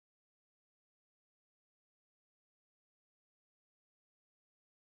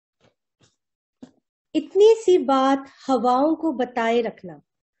इतनी सी बात हवाओं को बताए रखना,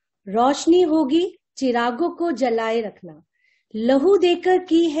 रोशनी होगी चिरागों को जलाए रखना, लहू देकर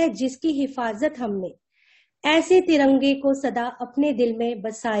की है जिसकी हिफाजत हमने, ऐसे तिरंगे को सदा अपने दिल में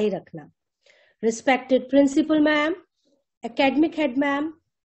बसाए रखना। Respected Principal Ma'am, Academic Head Ma'am,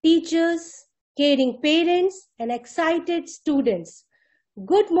 teachers, caring parents, and excited students,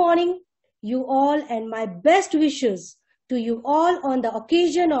 good morning, you all, and my best wishes to you all on the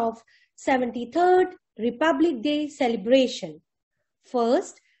occasion of 73rd Republic Day celebration.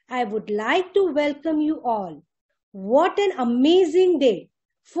 First, I would like to welcome you all. What an amazing day,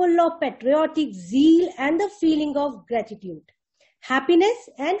 full of patriotic zeal and the feeling of gratitude, happiness,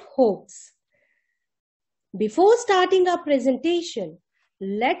 and hopes. Before starting our presentation,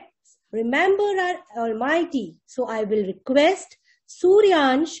 let's remember our Almighty. So I will request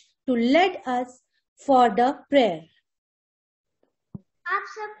Suryansh to lead us for the prayer. आप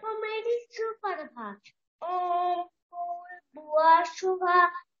सबको मेरी सुप्रभात। ओम भूर्भुवः स्वः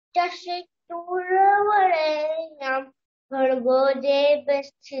तत्सवितुर्वरेण्यं भर्गो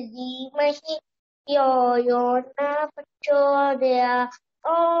देवस्य धीमहि धियो यो न प्रचोदयात्।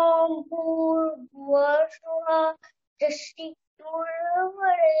 ओम भूर्भुवः स्वः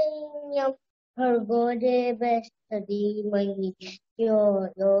तत्सवितुर्वरेण्यं भर्गो देवस्य धीमहि धियो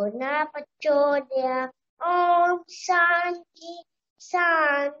यो न प्रचोदयात्। Om Shanti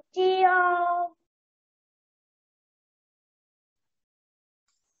Shanti Om.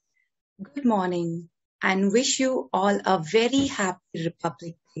 Good morning and wish you all a very happy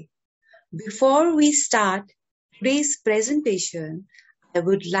Republic Day. Before we start today's presentation, I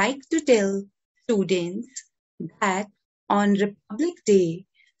would like to tell students that on Republic Day,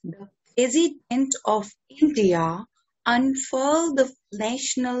 the President of India unfurled the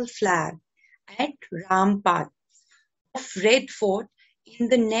national flag at Rampart of Red Fort in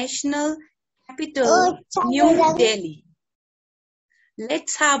the national capital, New Delhi.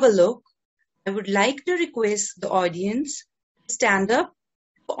 Let's have a look. I would like to request the audience to stand up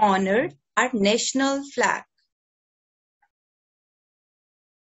to honor our national flag.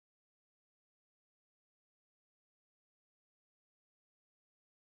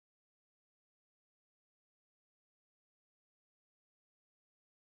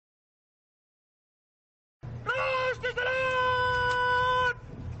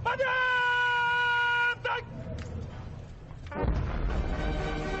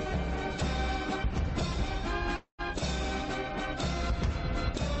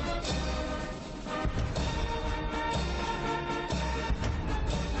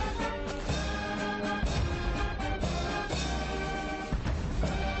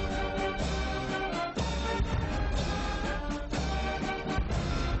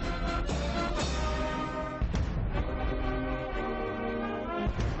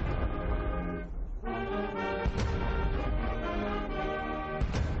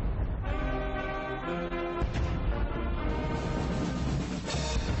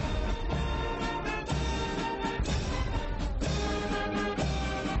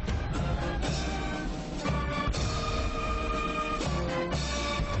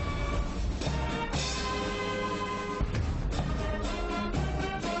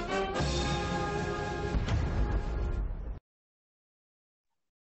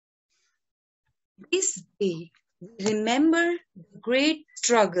 This day, we remember the great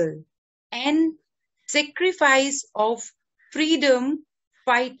struggle and sacrifice of freedom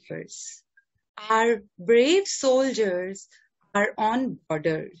fighters. Our brave soldiers are on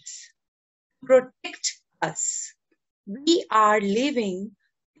borders to protect us. We are living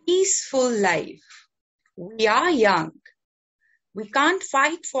peaceful life. We are young. We can't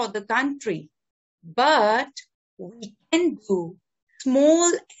fight for the country, but we can do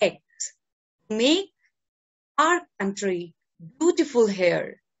small acts to make our country beautiful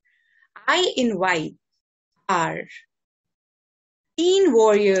here. I invite our teen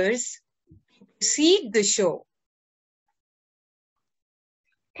warriors to proceed the show.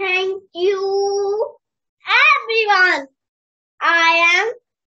 Thank you, everyone. I am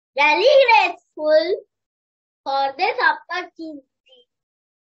very grateful for this opportunity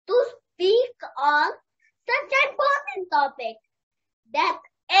to speak on such an important topic, that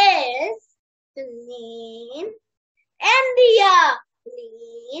is Clean India.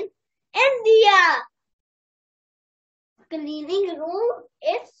 Clean India. Cleaning room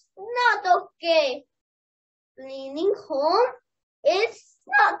is not okay. Cleaning home is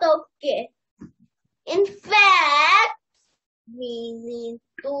not okay. In fact, we need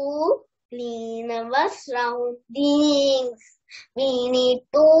to clean our surroundings. We need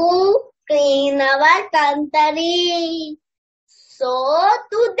to clean our country. So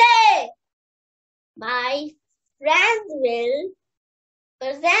today, My friends will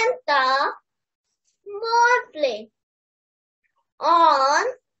present a small play on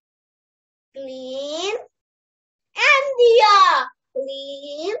Clean India.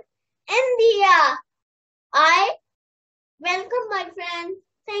 Clean India. I welcome my friends.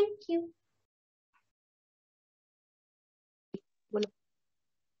 Thank you.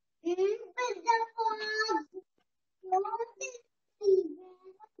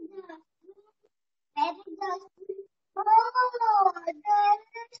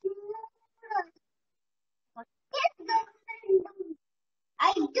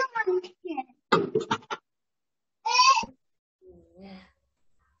 I don't understand.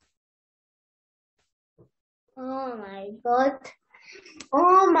 Oh my God.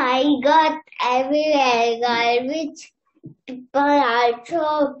 Oh my God. Everywhere garbage. People are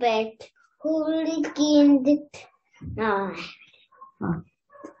so bad. Who cleaned it? No.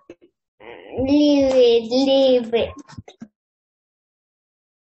 Leave it.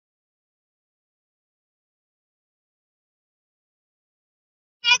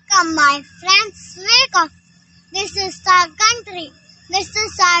 Welcome, my friends. Welcome. This is our country. This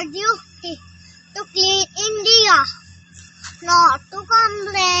is our duty to clean India, not to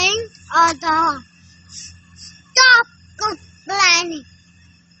complain others. Stop complaining.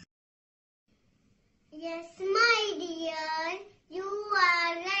 Yes, my dear, you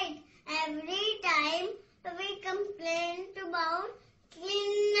are right. Every time we complain about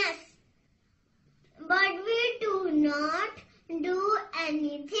cleanliness, but we do not do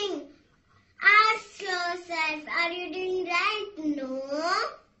anything. Ask yourself, are you doing right? No.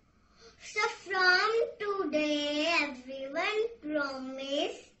 So from today, everyone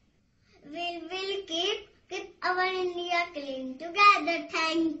promise we will keep our India clean together.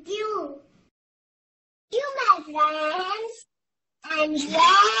 Thank you. You, my friends. And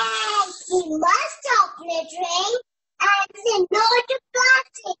yes, we must stop littering and say no to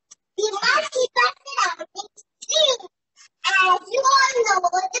plastic. We must keep our surroundings clean. As you all know,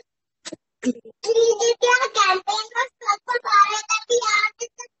 the Clean India campaign was Swachh Bharat Abhiyan is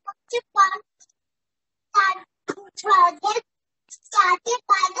the Swachh Bharat project started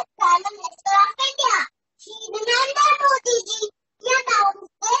by the Prime Minister of India, Shri Narendra Modi ji. He announced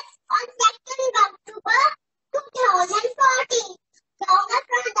this on 2nd October 2014. Longer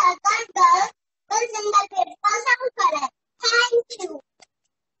from the girl will sing the beautiful song for us. Thank you.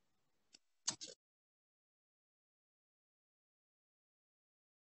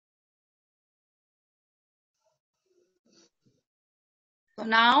 So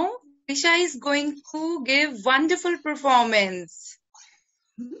now Krisha is going to give wonderful performance.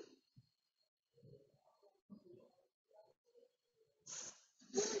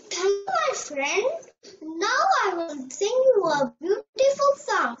 Thank you, my friend. Now I will sing you a beautiful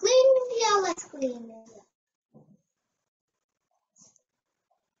song. Clean India, let's clean India.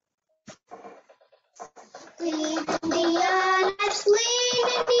 Clean India, let's clean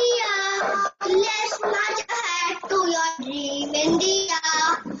India. Let's march ahead to your dream India.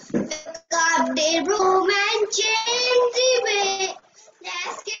 Pick up the broom and change the way.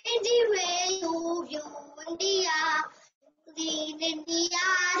 Let's change the way you view India. Clean India,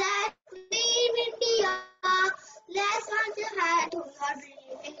 let's clean India. Let's march ahead to your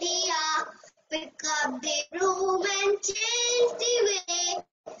dream India. Pick up the broom and change the way.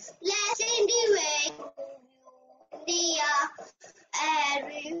 Let's change the way you view India.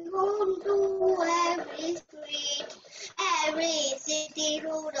 Every home to every street, every city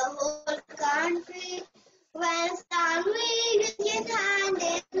to the whole country. When stand we get hand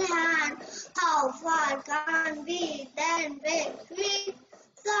in hand, how far can we then retreat?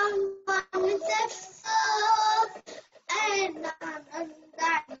 Someone is at first and none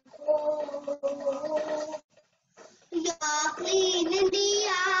that hope. Your clean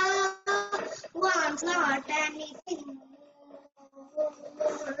India wants not anything more.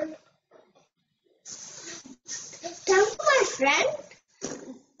 Thank you, my friend.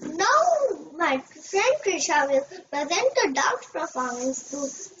 Now, my friend Krisha will present a dance performance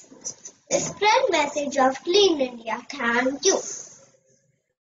to spread message of Clean India. Thank you.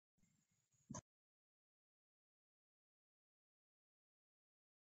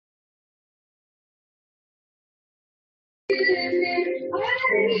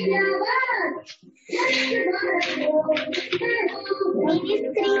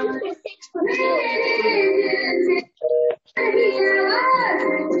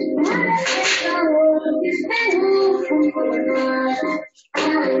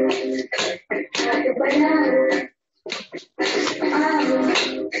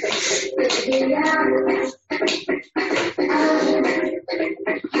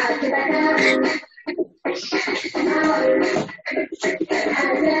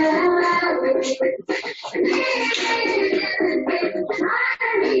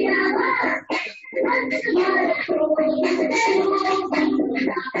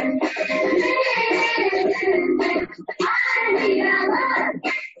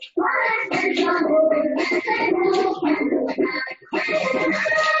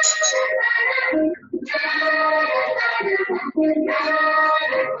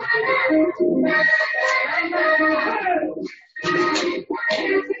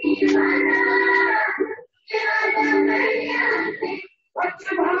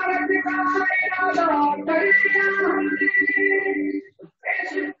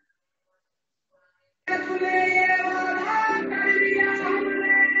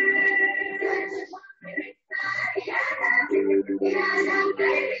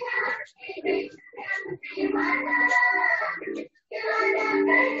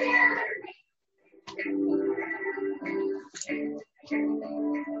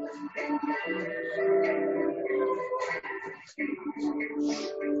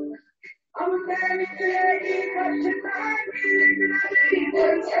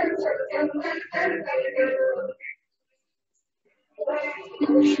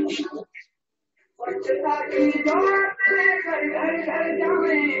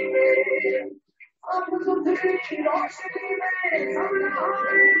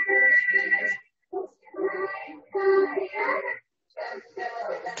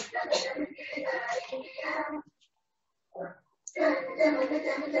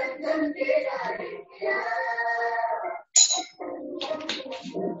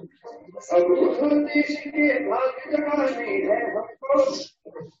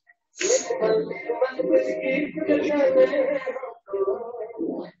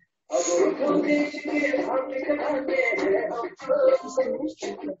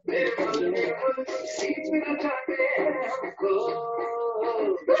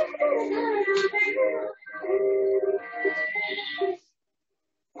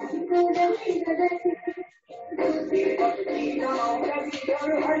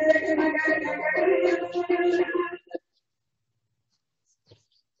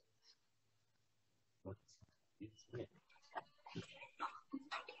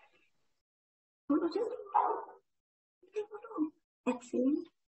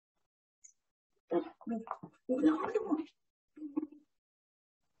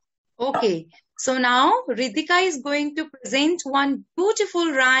 Okay, so now Ritika is going to present one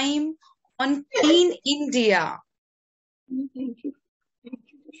beautiful rhyme on Clean India.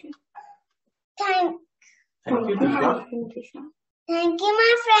 Thank you,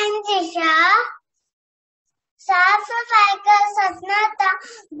 my friend Tisha. साफ सफाई का सपना था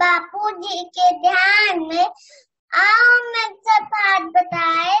बापूजी के ध्यान में, आओ मिलकर पाठ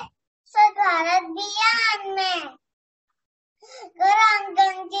बताए स्वच्छ भारत अभियान में। घर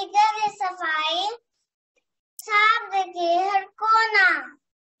आंगन की करे सफाई, साफ रखे हर कोना,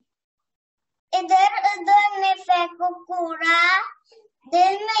 इधर उधर में फेंको कूड़ा,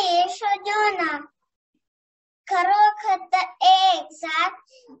 दिल में ये सजोना। करो खत एक साथ,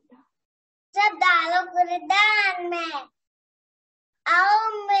 सब डालो गुरुदान में, आओ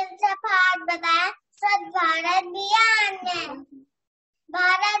मिलकर पाठ बताए स्वच्छ भारत अभियान में।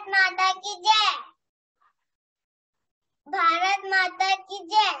 भारत माता की जय, भारत माता की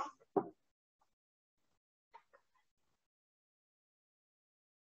जय।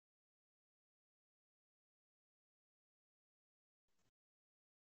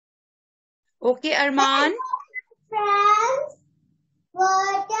 Okay, Arman. Friends,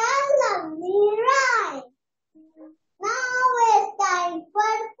 what a lovely rhyme. Now it's time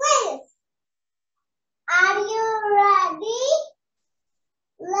for quiz. Are you ready?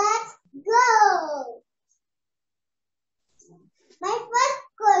 Let's go. My first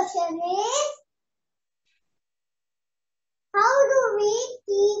question is, how do we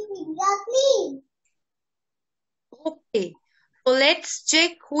keep India clean? Okay, so let's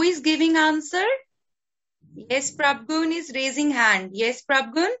check who is giving answer. Yes, Prabgun is raising hand. Yes,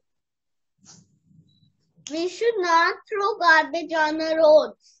 Prabgun. We should not throw garbage on the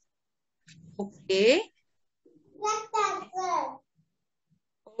roads. Okay. Correct answer.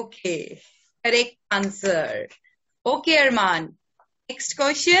 Okay, correct answer. Okay, Arman. Next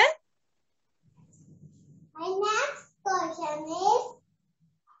question. My next question is,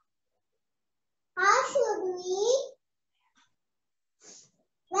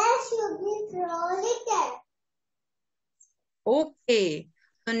 where should we throw litter? Okay,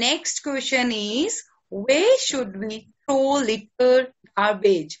 so next question is, where should we throw litter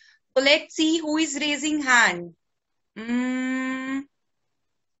garbage? So let's see who is raising hand.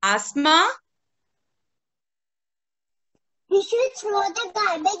 Asma? We should throw the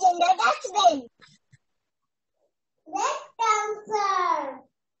garbage in the dustbin. Correct answer.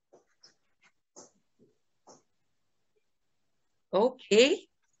 Okay.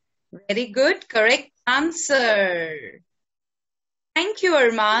 Very good. Correct answer. Thank you,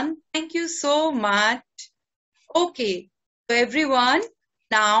 Arman. Thank you so much. Okay. So everyone,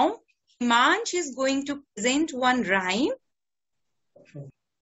 now Himansh is going to present one rhyme.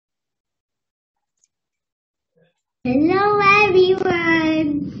 Hello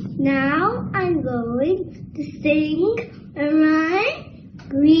everyone. Now I'm going to sing a rhyme.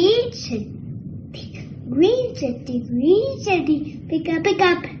 Green city, green city, green city, pick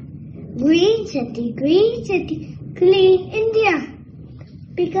up. Green city, clean India.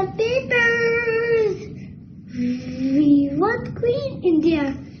 Pick up papers. We want green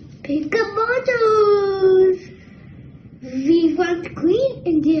India. Pick up bottles. We want green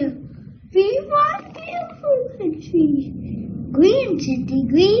India. We want beautiful country. Green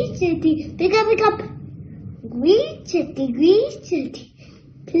city, pick up. Green city,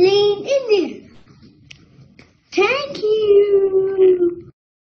 clean India. Thank you.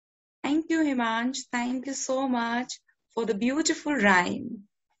 Thank you, Himansh. Thank you so much for the beautiful rhyme.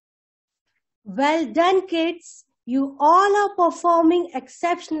 Well done, kids. You all are performing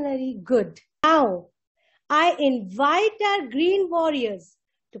exceptionally good. Now, I invite our green warriors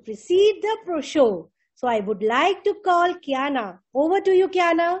to precede the pro show. So I would like to call Kiana. Over to you,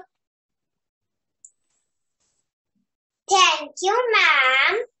 Kiana. Thank you,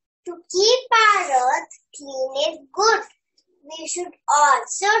 ma'am. To keep our earth clean is good. We should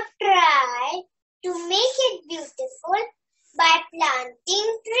also try to make it beautiful by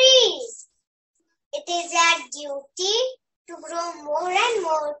planting trees. It is our duty to grow more and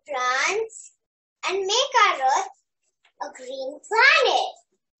more plants and make our earth a green planet.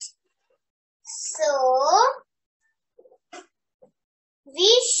 So,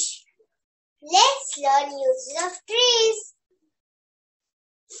 let's learn uses of trees.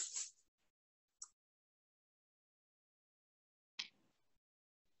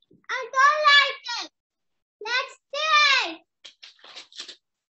 I don't like it. Let's do it.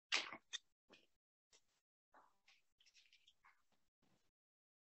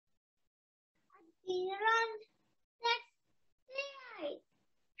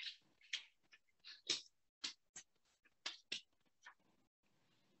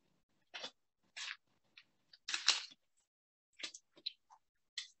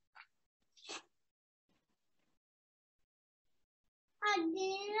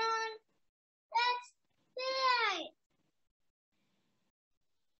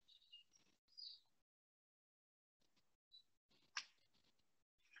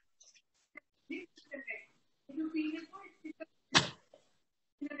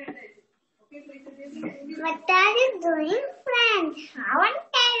 What are you doing, friends? How are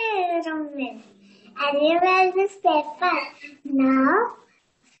you? Have you read this paper? Now,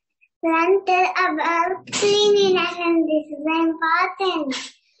 friends, tell about cleanliness, and this is important.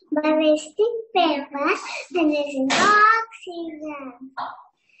 By wasting paper, then there is oxygen.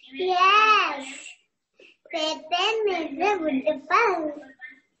 Yes, paper makes the wood pulp.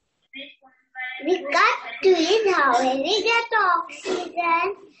 We cut trees, however, we get oxygen.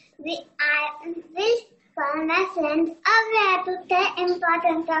 We find my friends aware to the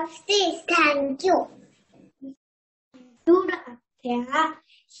importance of trees. Thank you.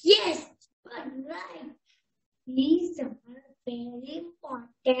 Yes, but right. Trees are very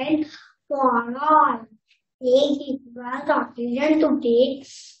important for all. They give us oxygen to take,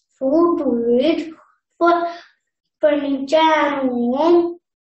 food to eat, for furniture and home,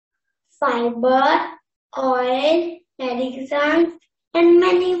 fiber, oil, medicines, and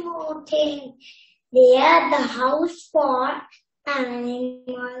many more things. They are the house for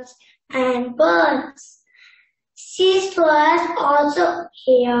animals and birds. Seashores also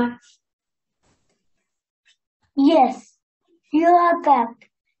here. Yes, you are correct.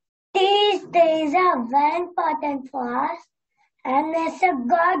 These days are very important for us, and it's a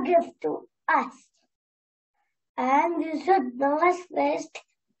God gift to us. And we should not waste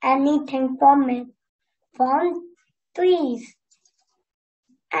anything from trees.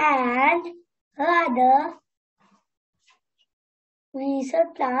 And rather, we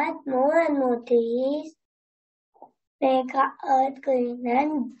should plant more and more trees, make our earth green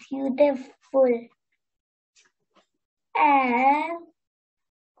and beautiful.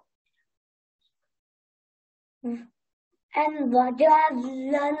 And what you have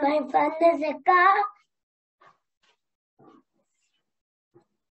learned, my friend Jessica?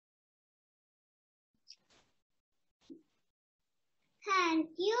 Thank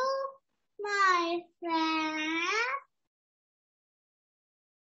you, my friend.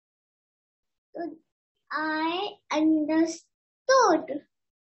 I understood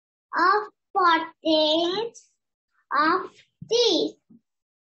of importance of this.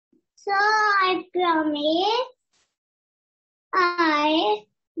 So I promise I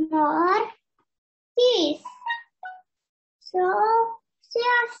more this. So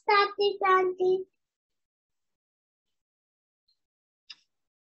start the chanting.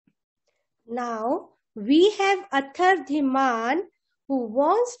 Now we have ʴᴜ who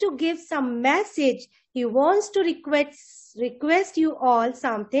wants to give some message. He wants to request you all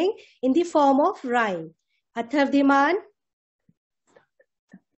something in the form of rhyme. ʴᴜ.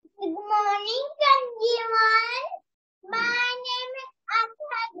 Good morning, everyone. My name is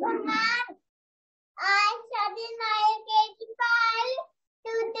ʴᴜ. I study ᴄᴇʟᴜ.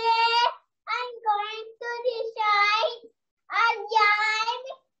 Today I'm going to recite a rhyme.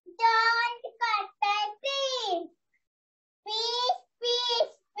 Don't cut the tree. Peace,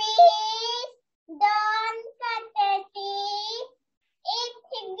 peace, peace. Don't cut the tree. It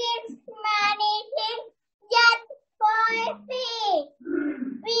gives many things just for free.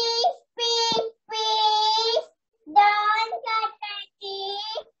 Peace, peace, peace. Don't cut the tree.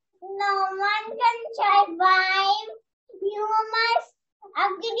 No one can survive. You must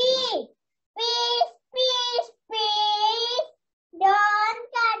agree. Peace, peace, peace. Don't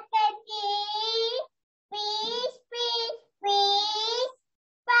cut the tree. Peace, peace, peace.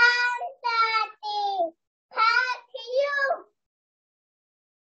 Fantastic. Thank you.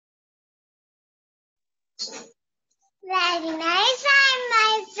 Very nice,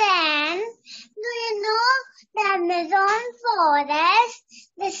 my friend. Do you know the Amazon forest?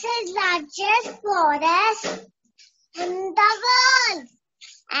 This is the largest forest in the world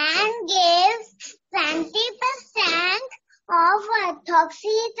and gives 20% of earth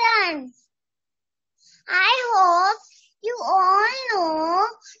oxygen. I hope you all know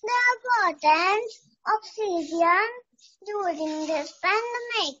the importance of oxygen during this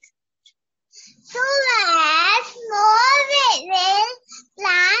pandemic. So as more we will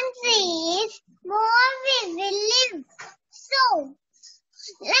plant trees, more we will live. So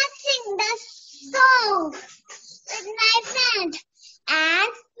let's sing the song with my friend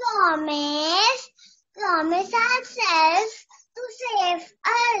and promise ourselves to save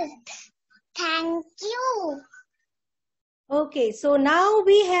Earth. Thank you. Okay, so now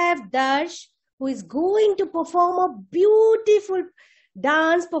we have Darsh, who is going to perform a beautiful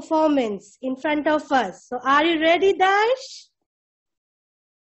dance performance in front of us. So are you ready, Darsh?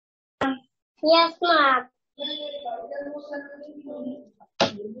 Yes, ma'am.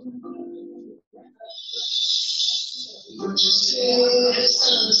 मुझसे है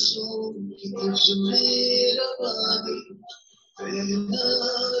सांसों की तुझ में रवानी, बहना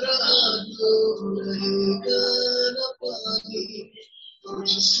रहा तो रहेगा न पानी।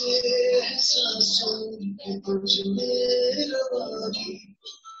 मुझसे है सांसों की तुझ में रवानी,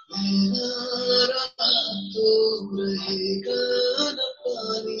 बहना रहा तो रहेगा न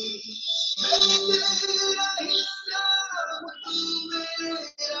पानी। मेरा हिस्सा तू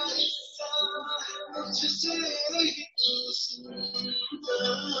मेरा हिस्सा, मुझसे ही तू सुनता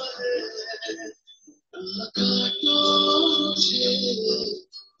है। ना काटो मुझे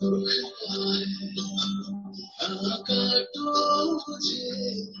रुकता है, ना काटो मुझे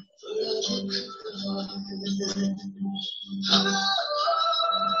रुकता है।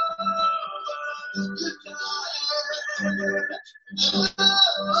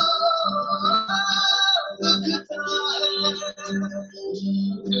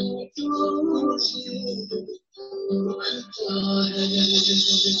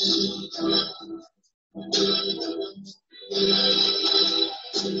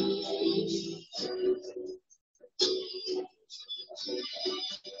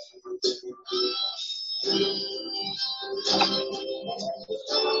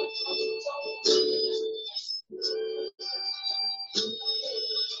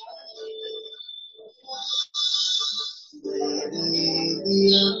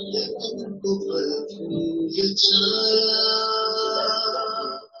 तुमको पल फूल छाया,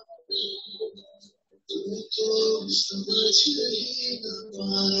 तुमको समझ ही न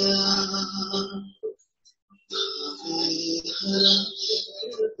पाया। हमें हरा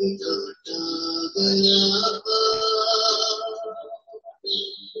कर काटा गया,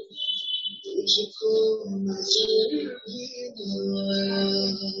 तुझको नजर भी न आया।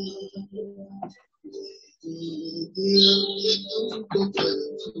 तुमको पल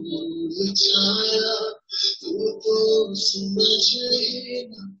फूल छाया, तू तो समझ ही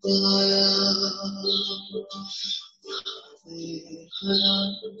न पाया। हरा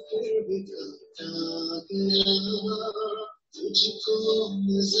फिर भी काटा गया, तुझको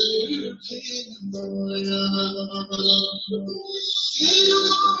नजर भी न आया।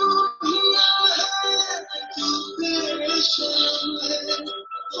 है तू मेरे शहर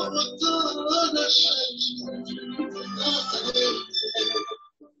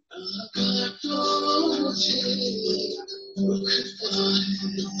Thank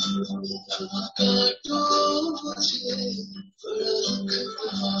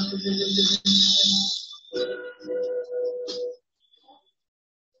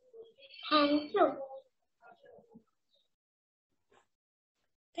you.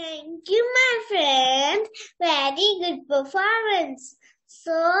 Thank you, my friend. Very good performance.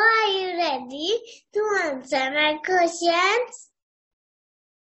 So, are you ready to answer my questions?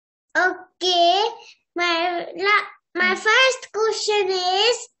 Okay. My first question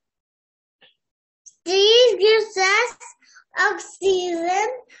is, trees gives us oxygen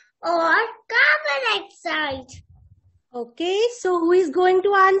or carbon dioxide? Okay, so who is going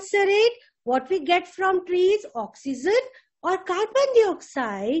to answer it? What we get from trees, oxygen or carbon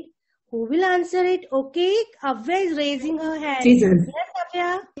dioxide? Who will answer it? Okay, Avya is raising her hand. Oxygen. Yes,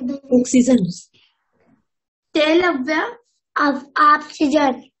 Avya. Oxygen. Tell Avya of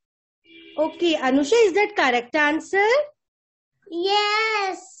oxygen. Okay, Anusha, is that correct answer?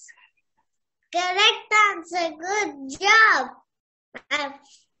 Yes. Correct answer. Good job. And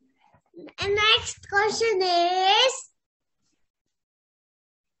next question is,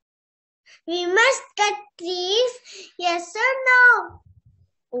 we must cut trees, yes or no?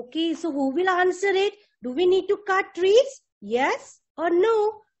 Okay, so who will answer it? Do we need to cut trees? Yes or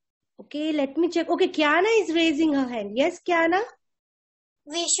no? Okay, let me check. Okay, Kiana is raising her hand. Yes, Kiana?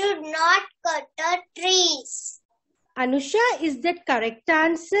 We should not cut the trees. Anusha, is that correct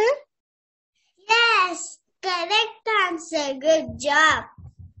answer? Yes, correct answer. Good job.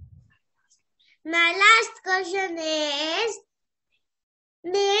 My last question is,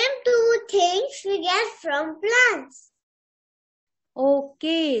 name 2 things we get from plants.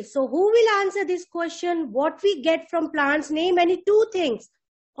 Okay, so who will answer this question? What we get from plants? Name any 2 things.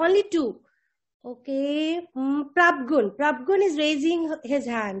 Only 2. Okay, Prabgun. Prabgun is raising his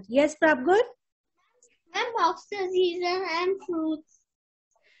hand. Yes, Prabgun? Oxygen and fruits.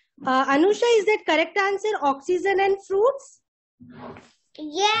 Anusha, is that correct answer? Oxygen and fruits?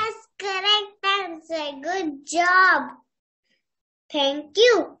 Yes, correct answer. Good job. Thank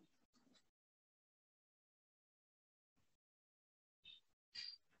you.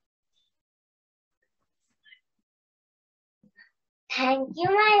 Thank you,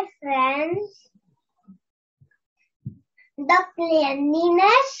 my friends. The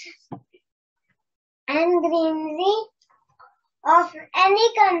cleanliness and greenery of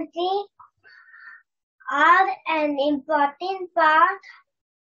any country are an important part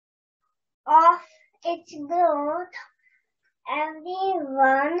of its growth.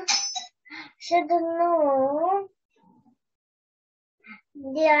 Everyone should know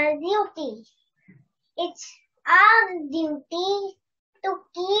their duty. It's our duty to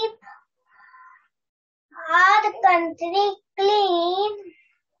keep our country clean.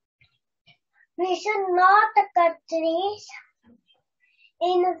 We should not cut trees.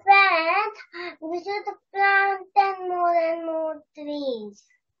 In fact, we should plant and more trees.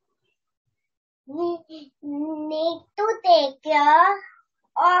 We need to take care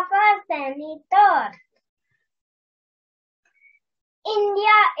of our planet.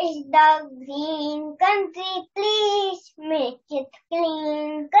 India is the green country. Please make it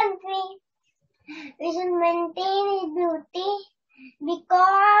clean country. We should maintain its beauty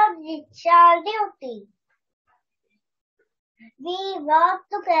because it's our duty. We work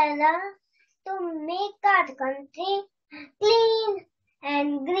together to make our country clean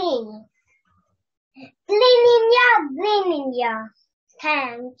and green. Clean India, green India.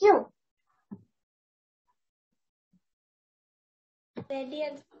 Thank you.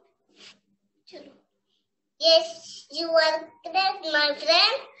 Yes, you are correct, my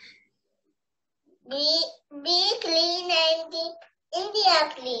friend. Be clean and keep India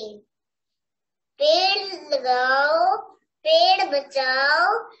clean. पेड़ लगाओ, पेड़ बचाओ,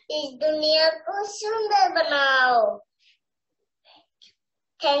 इस दुनिया को सुंदर बनाओ.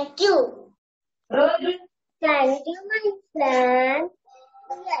 Thank you. Thank you, my friend.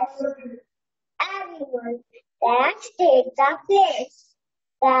 Yes, everyone, let's take the place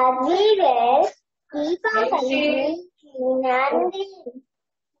that we will keep our country clean and green.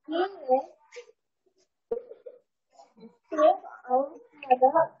 We will save our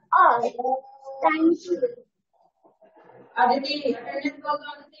mother all. Thank you.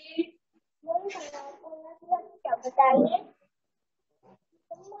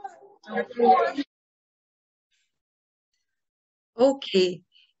 Okay.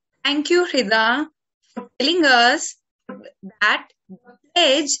 Thank you, Hrida, for telling us that the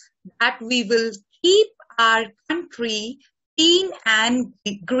pledge that we will keep our country clean and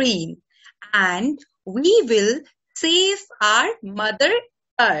green, and we will save our Mother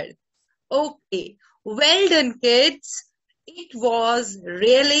Earth. Okay, well done, kids. It was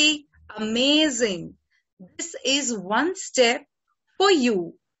really amazing. This is one step for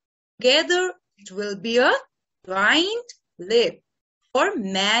you. Together it will be a joint leap for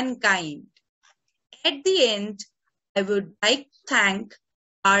mankind. At the end, I would like to thank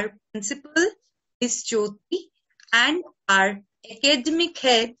our principal, Ms. Jyoti, and our academic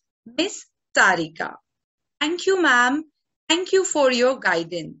head, Ms. Sarika. Thank you, ma'am. Thank you for your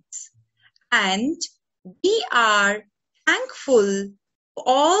guidance. And we are thankful to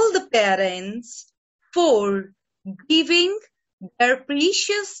all the parents for giving their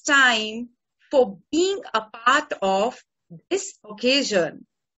precious time for being a part of this occasion.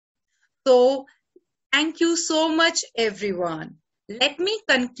 So, thank you so much, everyone. Let me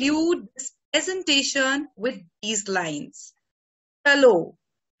conclude this presentation with these lines. चलो,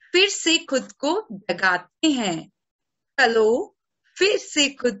 फिर से खुद को जगाते हैं. चलो, फिर से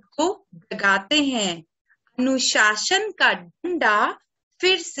खुद को जगाते हैं. अनुशासन का डंडा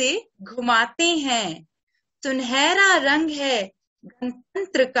फिर से घुमाते हैं. सुनहरा रंग है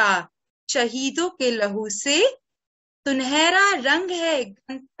गणतंत्र का शहीदों के लहू से. सुनहरा रंग है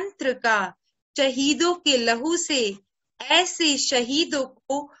गणतंत्र का शहीदों के लहू से. ऐसे शहीदों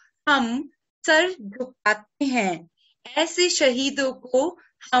को हम सर झुकाते हैं. ऐसे शहीदों को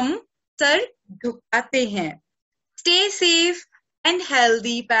हम सर झुकाते हैं. Stay safe and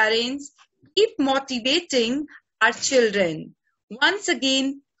healthy, parents. Keep motivating our children. Once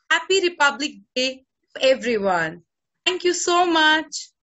again, Happy Republic Day to everyone. Thank you so much.